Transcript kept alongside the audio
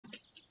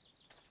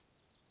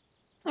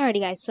Alrighty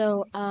guys,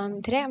 so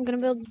today I'm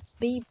gonna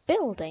be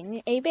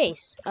building a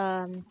base.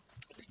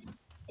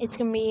 It's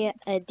gonna be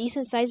a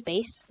decent sized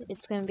base.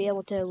 It's gonna be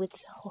able to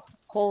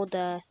hold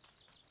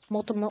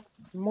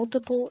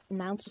multiple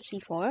amounts of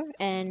C4,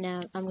 and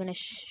I'm gonna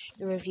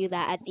review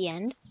that at the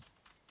end.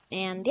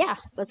 And yeah,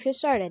 let's get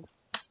started.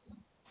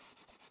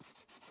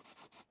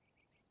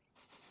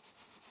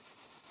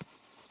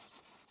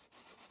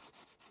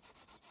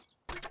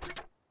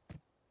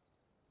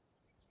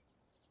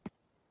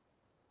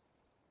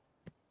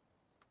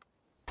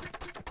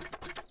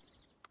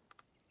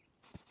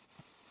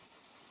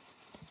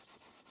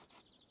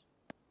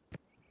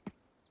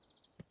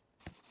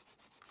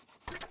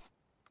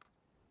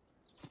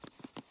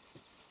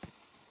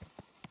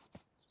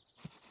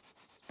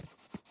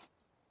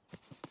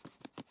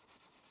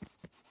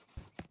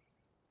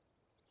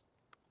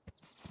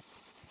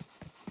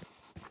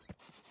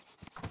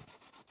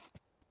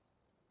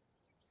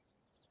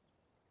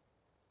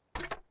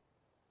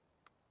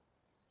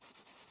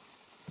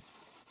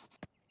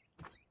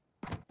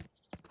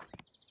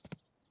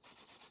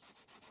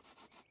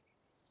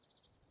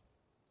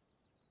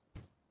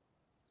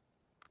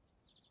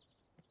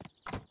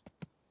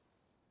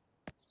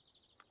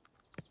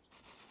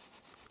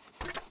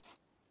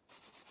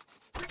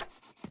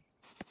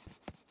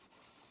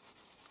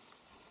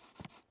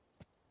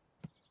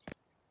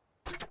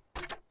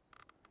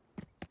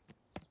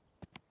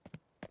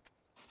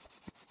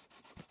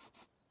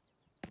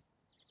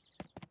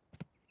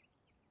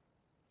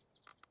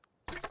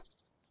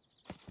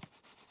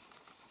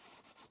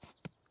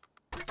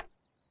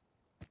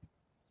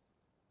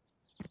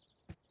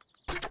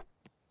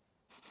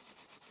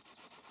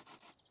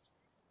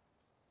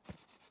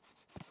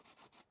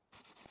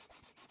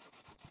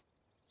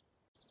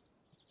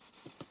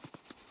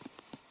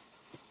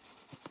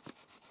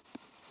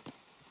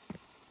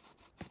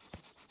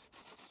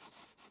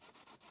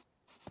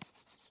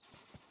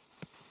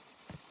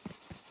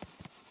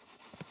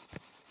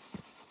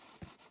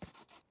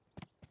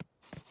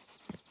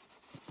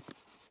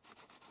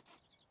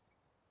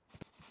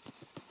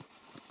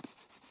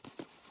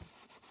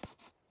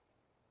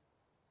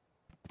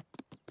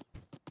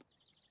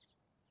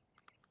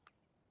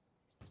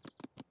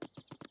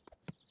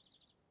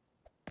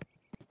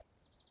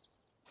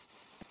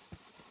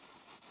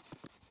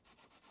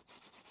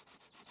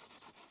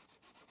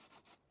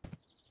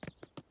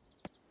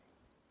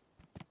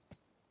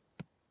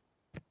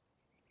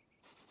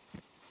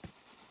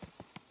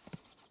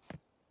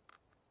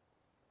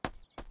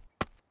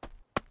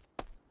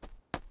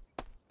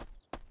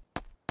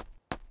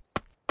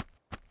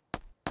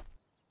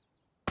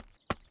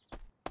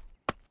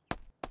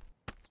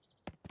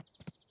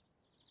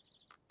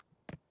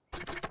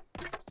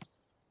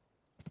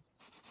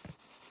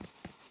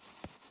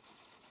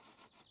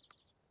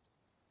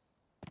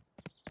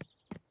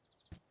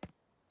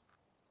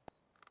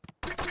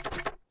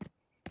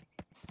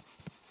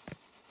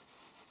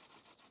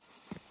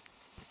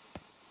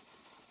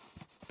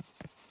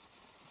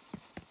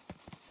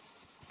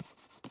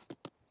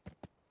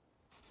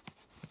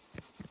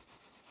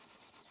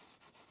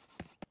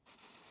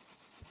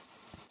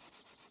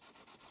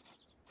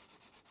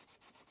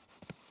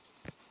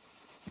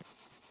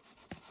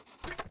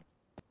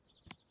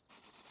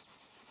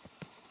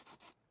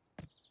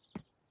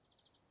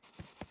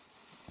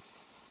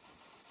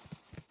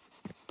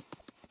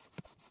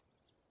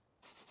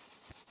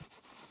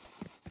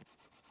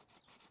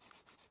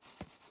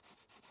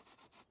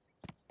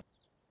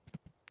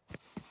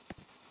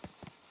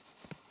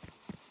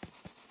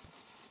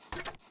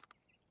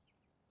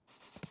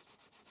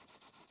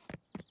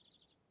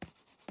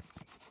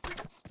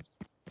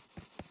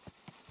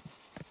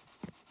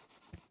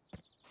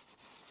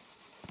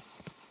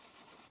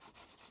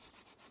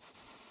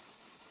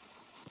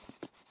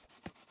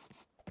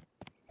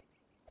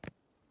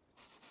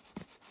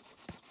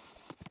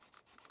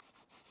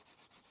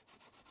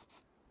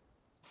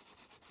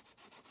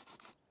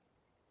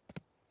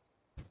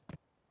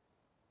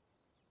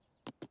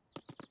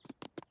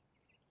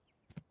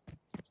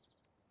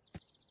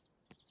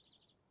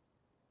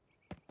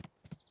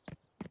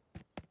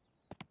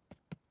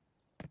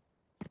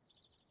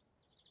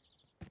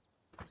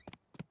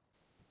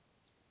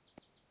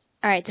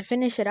 Alright, to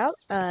finish it out,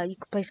 you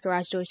can place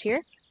garage doors here.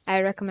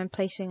 I recommend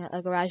placing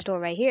a garage door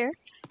right here,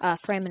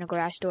 framing a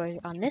garage door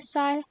on this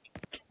side,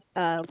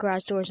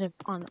 garage doors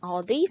on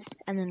all these,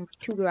 and then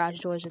 2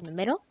 garage doors in the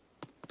middle.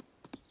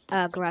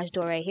 Garage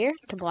door right here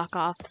to block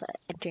off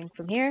entering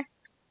from here.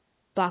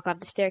 Block off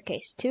the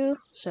staircase too,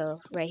 so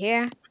right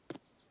here.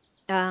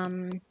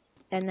 And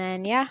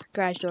then yeah,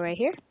 garage door right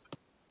here,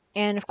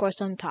 and of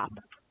course on top.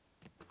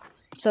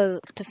 So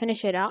to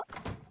finish it out,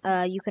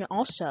 you can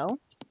also,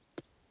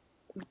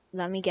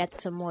 let me get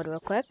some wood real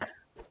quick,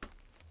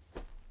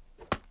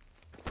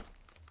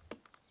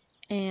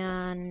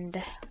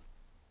 and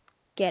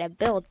get a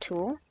build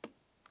tool,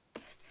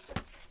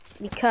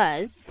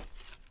 because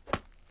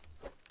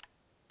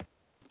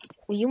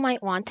you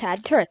might want to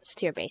add turrets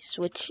to your base,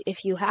 which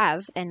if you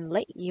have and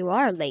you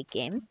are late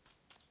game,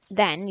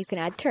 then you can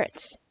add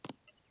turrets.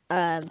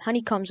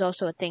 Honeycomb's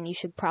also a thing you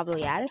should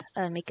probably add.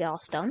 Make it all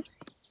stone.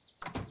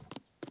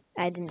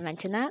 I didn't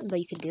mention that, but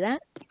you could do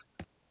that.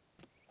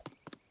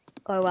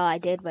 Or well, I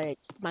did, but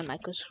my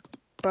mic was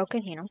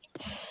broken, you know.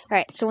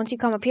 Alright, so once you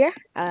come up here,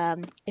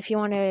 if you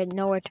want to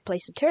know where to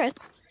place the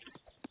turrets,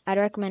 I'd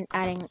recommend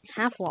adding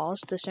half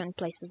walls to certain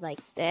places like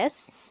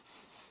this.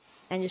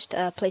 And just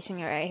placing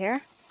it right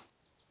here.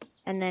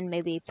 And then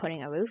maybe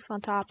putting a roof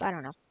on top, I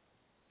don't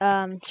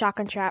know.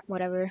 Shotgun trap,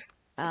 whatever.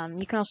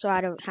 You can also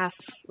add a half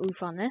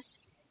roof on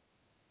this.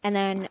 And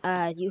then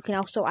you can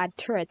also add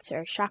turrets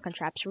or shotgun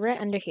traps right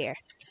under here.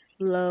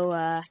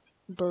 Below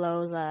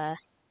the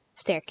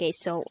staircase.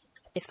 So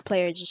if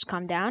players just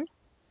come down,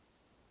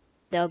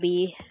 they'll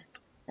be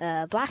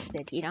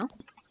blasted, you know?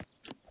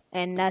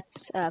 And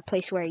that's a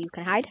place where you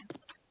can hide.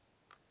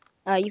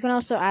 You can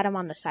also add them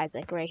on the sides,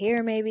 like right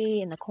here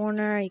maybe, in the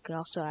corner. You can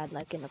also add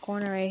like in the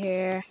corner right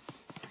here,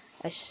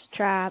 a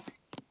trap.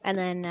 And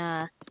then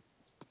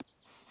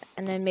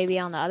maybe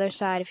on the other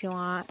side if you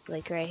want,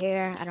 like right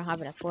here. I don't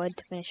have enough wood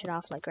to finish it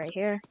off, like right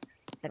here,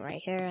 then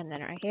right here, and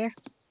then right here.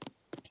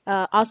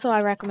 Also,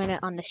 I recommend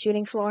it on the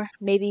shooting floor.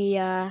 Maybe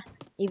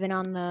even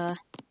on the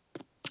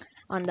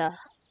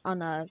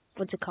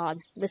what's it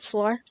called? This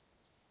floor.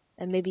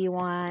 And maybe you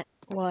want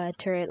a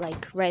turret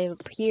like right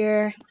up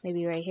here,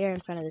 maybe right here in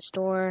front of this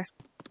door,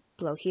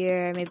 below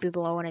here, maybe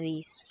below one of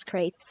these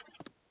crates.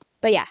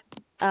 But yeah,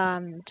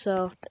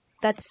 so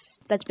that's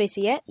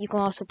basically it. You can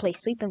also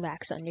place sleeping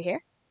bags under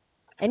here.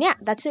 And yeah,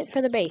 that's it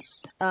for the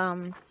base.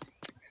 So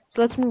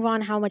let's move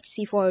on how much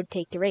C4 would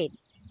take to raid.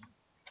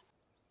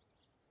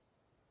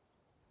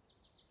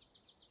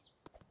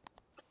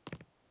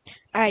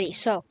 Alrighty,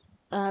 so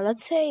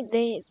let's say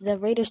the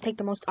raiders take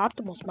the most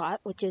optimal spot,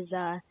 which is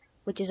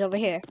over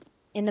here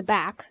in the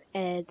back,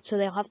 and so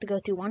they'll have to go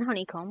through one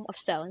honeycomb of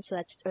stone, so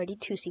that's already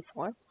 2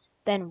 C4.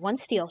 Then one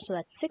steel, so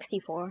that's 6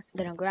 C4.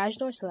 Then a garage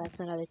door, so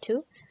that's another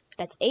 2.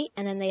 That's 8,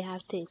 and then they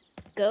have to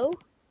go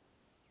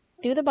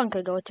through the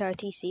bunker, go to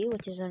RTC,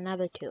 which is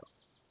another 2.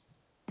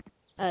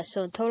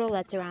 So in total,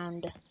 that's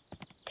around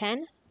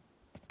 10.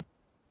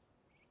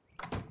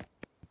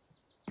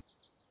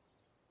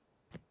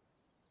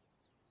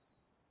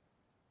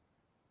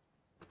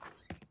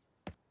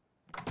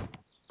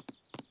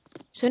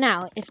 So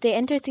now, if they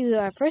enter through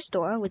our first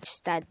door,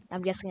 which that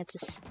I'm guessing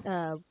it's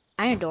a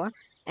iron door,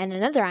 and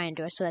another iron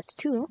door, so that's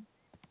 2.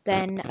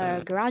 Then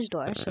a garage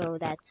door, so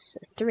that's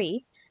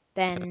 3.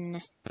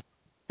 Then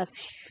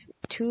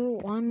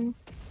 1,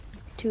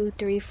 2,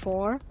 3,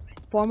 4.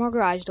 4 more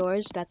garage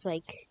doors, that's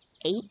like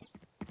 8.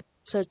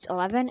 So it's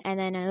 11, and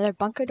then another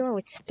bunker door,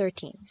 which is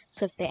 13.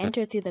 So if they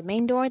enter through the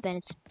main door, then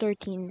it's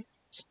 13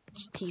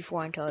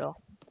 T4 in total.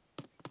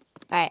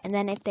 Alright, and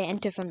then if they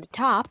enter from the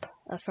top,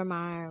 from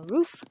our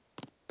roof,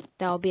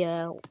 that'll be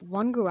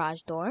one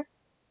garage door,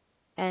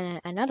 and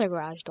another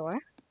garage door.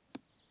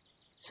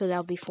 So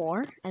that'll be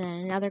 4, and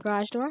then another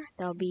garage door,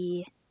 that'll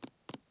be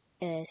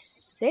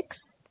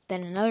 6.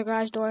 Then another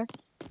garage door,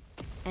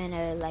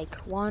 and like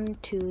 1,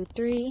 2,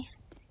 3.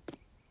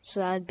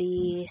 So that'd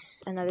be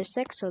another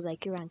 6, so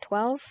like around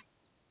 12.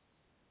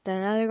 Then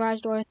another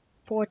garage door,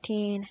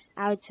 14.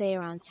 I would say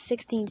around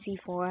 16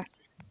 C4.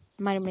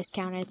 Might have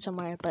miscounted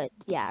somewhere, but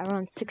yeah,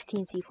 around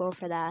 16 C4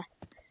 for that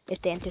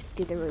if they enter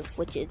through the roof,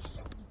 which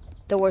is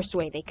the worst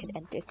way they could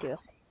enter through.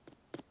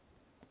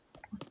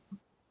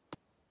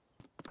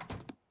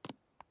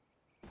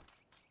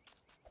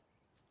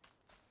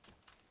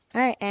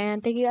 Alright,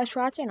 and thank you guys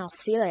for watching. I'll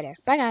see you later.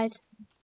 Bye, guys.